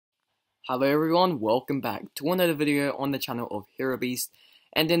Hello everyone, welcome back to another video on the channel of Hero Beast.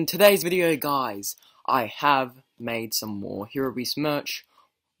 And in today's video, guys, I have made some more Hero Beast merch.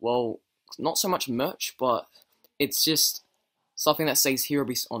 Well, not so much merch, but it's just something that says Hero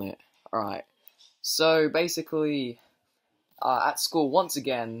Beast on it. Alright, so basically, at school, once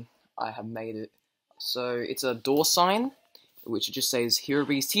again, I have made it. So it's a door sign, which just says Hero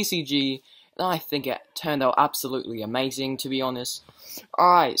Beast TCG. And I think it turned out absolutely amazing, to be honest.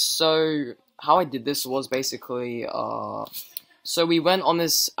 Alright, so how I did this was basically, so we went on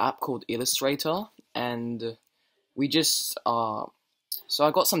this app called Illustrator, and we just, so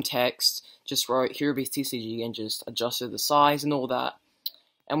I got some text, just wrote Hero Beast TCG, and just adjusted the size and all that.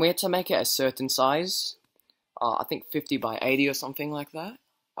 And we had to make it a certain size, I think 50 by 80 or something like that,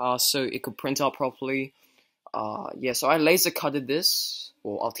 so it could print out properly. Yeah, so I laser cutted this,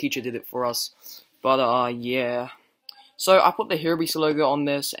 or our teacher did it for us, but yeah. So I put the Hero Beast logo on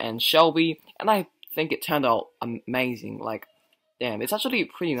this and Shelby, and I think it turned out amazing. Like, damn, it's actually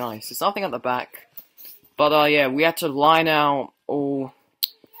pretty nice. There's nothing at the back, but yeah, we had to line out all,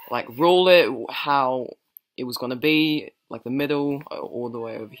 like, rule it how it was gonna be, like the middle, all the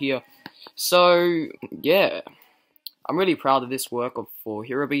way over here. So yeah, I'm really proud of this work for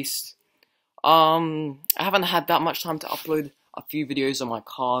Hero Beast. I haven't had that much time to upload a few videos on my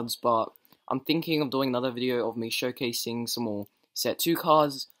cards, but I'm thinking of doing another video of me showcasing some more set 2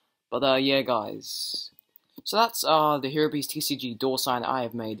 cards. But yeah, guys. So that's the Hero Beast TCG door sign I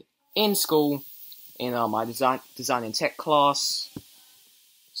have made in school in my design and tech class.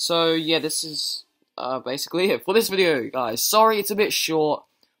 So yeah, this is basically it for this video, guys. Sorry it's a bit short,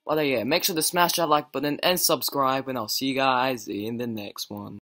 but yeah, make sure to smash that like button and subscribe, and I'll see you guys in the next one.